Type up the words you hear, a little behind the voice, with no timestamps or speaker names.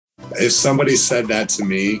If somebody said that to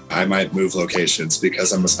me, I might move locations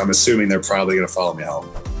because I'm assuming they're probably going to follow me home.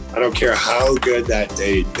 I don't care how good that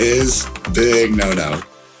date is, big no-no.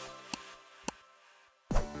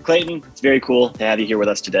 Clayton, it's very cool to have you here with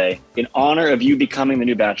us today. In honor of you becoming the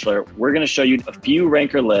new Bachelor, we're going to show you a few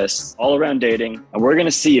ranker lists all around dating, and we're going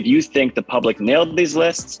to see if you think the public nailed these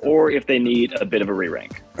lists or if they need a bit of a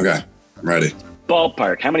re-rank. Okay, I'm ready.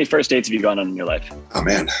 Ballpark, how many first dates have you gone on in your life? Oh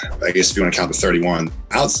man, I guess if you want to count the 31.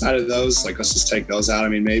 Outside of those, like let's just take those out. I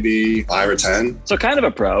mean, maybe 5 or 10. So kind of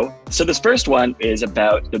a pro. So this first one is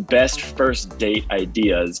about the best first date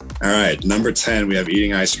ideas. All right, number 10, we have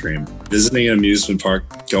eating ice cream, visiting an amusement park,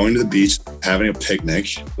 going to the beach, having a picnic,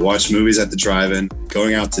 watch movies at the drive-in,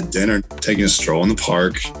 going out to dinner, taking a stroll in the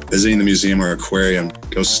park, visiting the museum or aquarium,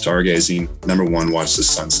 go stargazing. Number 1, watch the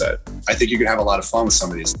sunset. I think you can have a lot of fun with some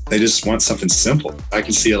of these. They just want something simple. I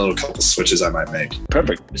can see a little couple switches I might make.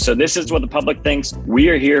 Perfect. So this is what the public thinks. We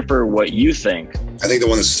are here for what you think. I think the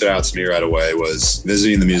one that stood out to me right away was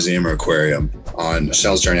visiting the museum or aquarium. On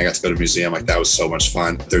Michelle's journey, I got to go to a museum. Like that was so much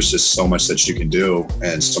fun. There's just so much that you can do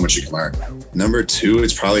and so much you can learn. Number 2,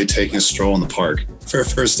 it's probably taking a stroll in the park. For a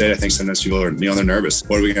first date, I think sometimes people are, they're nervous.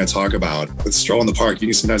 What are we going to talk about? With stroll in the park, you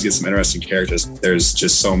can sometimes get some interesting characters. There's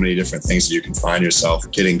just so many different things that you can find yourself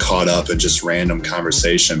getting caught up in just random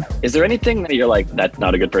conversation. Is there anything that you're like, that's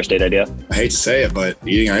not a good first date idea? I hate to say it, but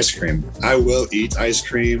eating ice cream. I will eat ice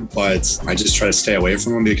cream, but I just try to stay away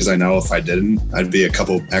from them because I know if I didn't, I'd be a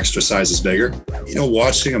couple extra sizes bigger.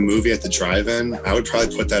 Watching a movie at the drive-in, I would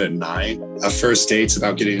probably put that at 9. A first date's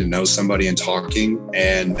about getting to know somebody and talking.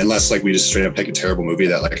 And unless like we just straight up pick a terrible movie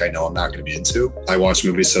that like I know I'm not going to be into, I watch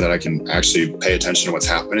movies so that I can actually pay attention to what's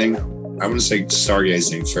happening. I'm going to say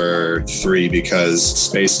stargazing for 3 because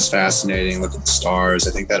space is fascinating. Look at the stars.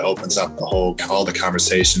 I think that opens up all the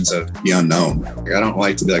conversations of the unknown. I don't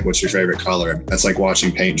like to be like, what's your favorite color? That's like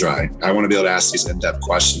watching paint dry. I want to be able to ask these in-depth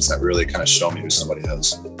questions that really kind of show me who somebody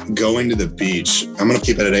is. Going to the beach, I'm going to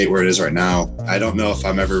keep it at 8 where it is right now. I don't know if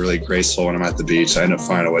I'm ever really graceful when I'm at the beach. I end up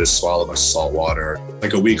finding a way to swallow a bunch of salt water.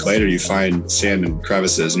 Like a week later, you find sand and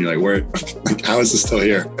crevices and you're like, how is this still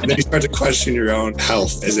here? And then you start to question your own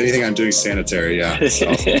health. Is anything I'm doing sanitary? Yeah.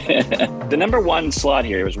 So. The number 1 slot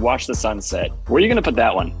here was watch the sunset. Where are you going to put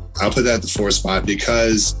that one? I'll put that at the 4th spot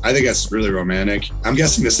because I think that's really romantic. I'm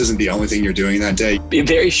guessing this isn't the only thing you're doing that day. Be a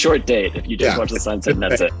very short date if you just watch the sunset and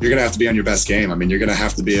that's it. You're going to have to be on your best game. I mean, you're going to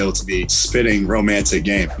have to be able to be spitting romantic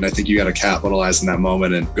game. And I think you got to capitalize on that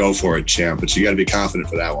moment and go for it, champ. But you got to be confident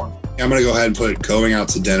for that one. I'm going to go ahead and put going out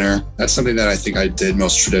to dinner. That's something that I think I did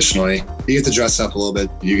most traditionally. You get to dress up a little bit.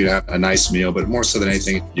 You can have a nice meal, but more so than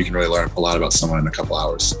anything, you can really learn a lot about someone in a couple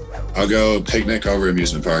hours. I'll go picnic over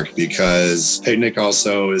amusement park because picnic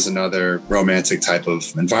also is another romantic type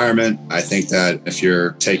of environment. I think that if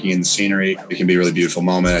you're taking in the scenery, it can be a really beautiful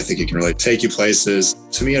moment. I think it can really take you places.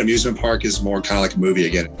 To me, an amusement park is more kind of like a movie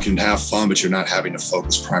again. You can have fun, but you're not having to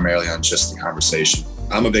focus primarily on just the conversation.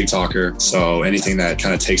 I'm a big talker, so anything that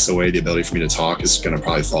kind of takes away the ability for me to talk is going to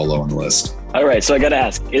probably fall low on the list. All right, so I got to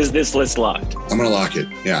ask, is this list locked? I'm going to lock it.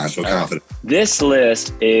 Yeah, I feel confident. This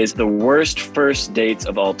list is the worst first dates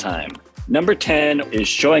of all time. Number 10 is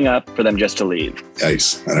showing up for them just to leave.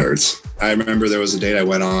 Yikes, that hurts. I remember there was a date I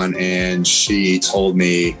went on and she told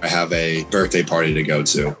me I have a birthday party to go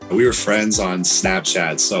to. We were friends on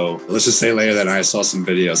Snapchat. So let's just say later that night I saw some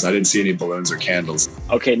videos. I didn't see any balloons or candles.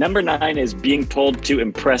 Okay, number 9 is being told to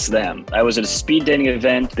impress them. I was at a speed dating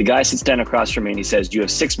event. The guy sits down across from me and he says, you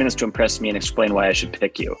have 6 minutes to impress me and explain why I should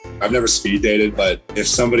pick you. I've never speed dated, but if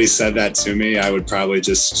somebody said that to me, I would probably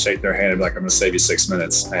just shake their hand and be like, I'm going to save you 6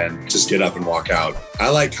 minutes and just get up and walk out. I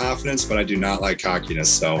like confidence, but I do not like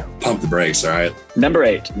cockiness. So pump the brakes, all right? Number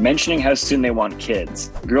 8, mentioning how soon they want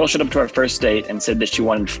kids. A girl showed up to our first date and said that she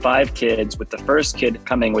wanted 5 kids, with the first kid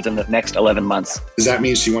coming within the next 11 months. Does that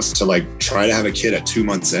mean she wants to like try to have a kid at 2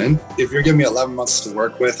 months in? If you're giving me 11 months to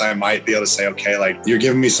work with, I might be able to say, okay, like you're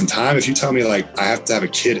giving me some time. If you tell me like I have to have a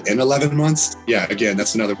kid in 11 months, yeah, again,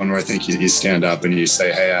 that's another one where I think you stand up and you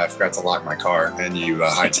say, hey, I forgot to lock my car, and you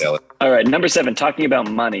hightail it. All right, number 7, talking about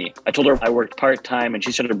money. I told her I worked part-time and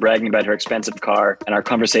she started bragging about her expensive car, and our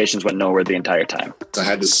conversations went nowhere the entire time. I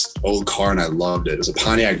had this old car and I loved it. It was a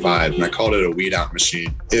Pontiac Vibe and I called it a weed out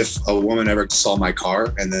machine. If a woman ever saw my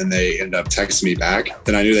car and then they end up texting me back,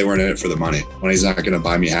 then I knew they weren't in it for the money. When he's not going to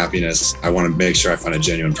buy me happiness, I want to make sure I find a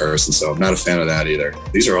genuine person. So I'm not a fan of that either.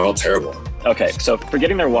 These are all terrible. Okay, so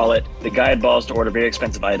forgetting their wallet, the guy had balls to order very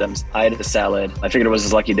expensive items. I had a salad. I figured it was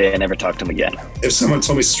his lucky day. I never talked to him again. If someone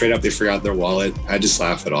told me straight up they forgot their wallet, I'd just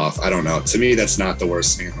laugh it off. I don't know. To me, that's not the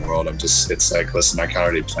worst thing in the world. It's like, listen, I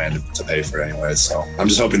already planned to pay for it anyway. So I'm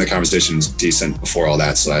just hoping the conversation's decent before all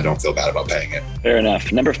that so I don't feel bad about paying it. Fair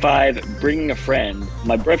enough. Number 5, bringing a friend.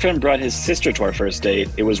 My boyfriend brought his sister to our first date.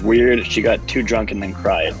 It was weird. She got too drunk and then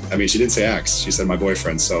cried. I mean, she didn't say ex. She said my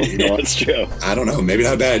boyfriend. So, you know what? That's true. I don't know. Maybe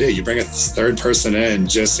not a bad idea. You bring a third person in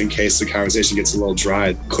just in case the conversation gets a little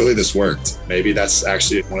dry. Clearly this worked. Maybe that's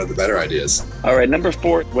actually one of the better ideas. All right. Number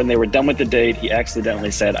 4, when they were done with the date, he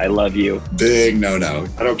accidentally said, I love you. Big no-no.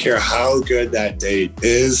 I don't care how good that date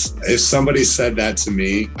is. If somebody said that to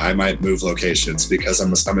me, I might move locations because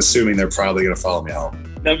I'm assuming they're probably going to follow me home.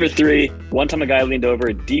 Number 3, one time a guy leaned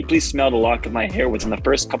over, deeply smelled a lock of my hair within the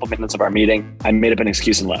first couple minutes of our meeting. I made up an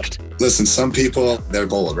excuse and left. Listen, some people, they're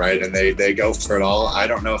bold, right? And they go for it all. I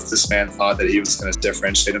don't know if this man thought that he was going to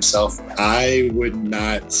differentiate himself. I would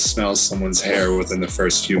not smell someone's hair within the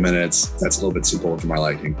first few minutes. That's a little bit too bold for my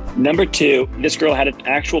liking. Number 2, this girl had an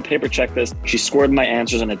actual paper checklist. She scored my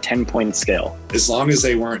answers on a 10-point scale. As long as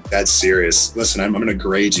they weren't that serious. Listen, I'm going to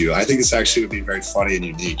grade you. I think this actually would be very funny and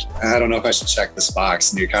unique. I don't know if I should check this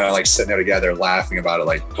box. And you're kind of like sitting there together laughing about it.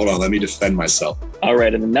 Like, hold on, let me defend myself. All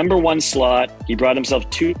right, in the number 1 slot, he brought himself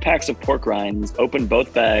 2 packs of pork rinds, opened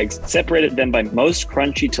both bags, separated them by most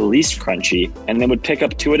crunchy to least crunchy, and then would pick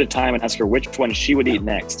up 2 at a time and ask her which one she would eat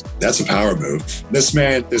next. That's a power move. This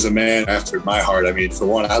man is a man after my heart. I mean, for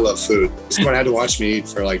one, I love food. This man had to watch me eat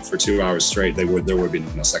for 2 hours straight. There would be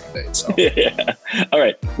no second date. So. Yeah. All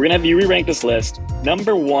right, we're gonna have you re-rank this list.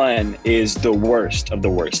 Number 1 is the worst of the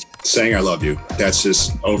worst. Saying I love you, that's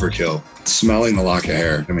just overkill. Smelling the lock of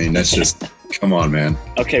hair, I mean, that's just, come on, man.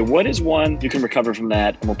 Okay, what is one you can recover from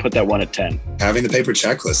that? And we'll put that 1 at 10. Having the paper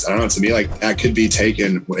checklist, I don't know, to me, like that could be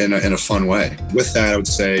taken in a fun way. With that, I would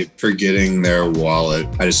say forgetting their wallet.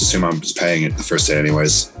 I just assume I'm just paying it the first day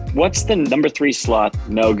anyways. What's the number 3 slot,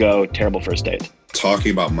 no-go, terrible first date?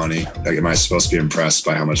 Talking about money, like, am I supposed to be impressed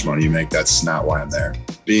by how much money you make? That's not why I'm there.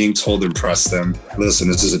 Being told to impress them. Listen,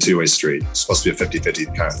 this is a two-way street. It's supposed to be a 50-50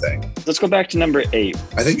 kind of thing. Let's go back to number 8.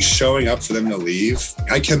 I think showing up for them to leave,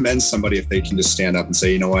 I commend somebody if they can just stand up and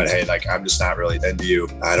say, you know what, hey, like, I'm just not really into you.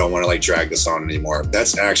 I don't want to like drag this on anymore.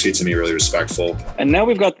 That's actually, to me, really respectful. And now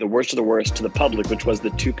we've got the worst of the worst to the public, which was the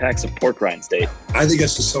 2 packs of pork rinds date. I think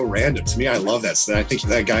that's just so random. To me, I love that. So I think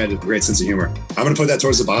that guy had a great sense of humor. I'm going to put that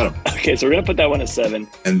towards the bottom. Okay, so we're going to put that 1 at 7.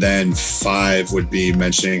 And then 5 would be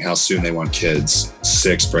mentioning how soon they want kids.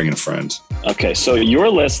 6, bringing a friend. Okay, so your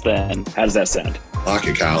list then, how does that sound? Lock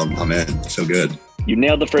it, Kyle. I'm in. I feel good. You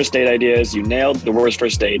nailed the first date ideas. You nailed the worst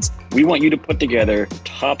first dates. We want you to put together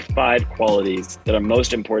top 5 qualities that are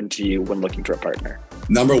most important to you when looking for a partner.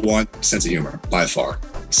 Number 1, sense of humor, by far.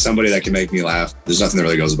 Somebody that can make me laugh. There's nothing that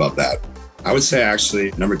really goes above that. I would say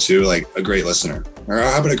actually, number 2, like a great listener. Or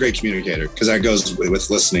how about a great communicator? Because that goes with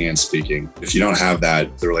listening and speaking. If you don't have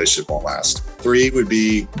that, the relationship won't last. 3 would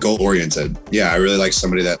be goal-oriented. Yeah, I really like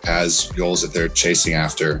somebody that has goals that they're chasing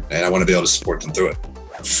after, and I want to be able to support them through it.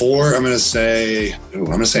 4, I'm going to say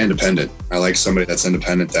independent. I like somebody that's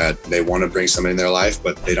independent, that they want to bring somebody in their life,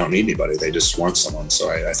 but they don't need anybody. They just want someone.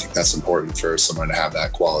 So I think that's important for someone to have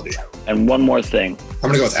that quality. And one more thing. I'm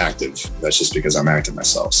going to go with active. That's just because I'm active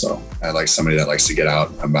myself. So I like somebody that likes to get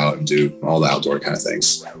out and about and do all the outdoor kind of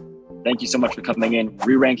things. Thank you so much for coming in,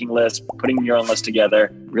 re-ranking lists, putting your own list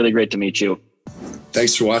together. Really great to meet you.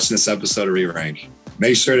 Thanks for watching this episode of ReRank.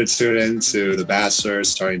 Make sure to tune in to The Bachelor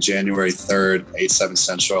starting January 3rd, 8/7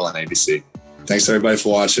 Central on ABC. Thanks everybody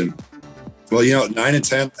for watching. Well, 9 and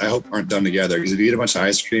 10, I hope aren't done together, because if you eat a bunch of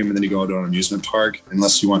ice cream and then you go to an amusement park,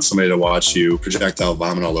 unless you want somebody to watch you projectile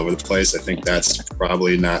vomit all over the place, I think that's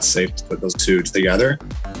probably not safe to put those 2 together.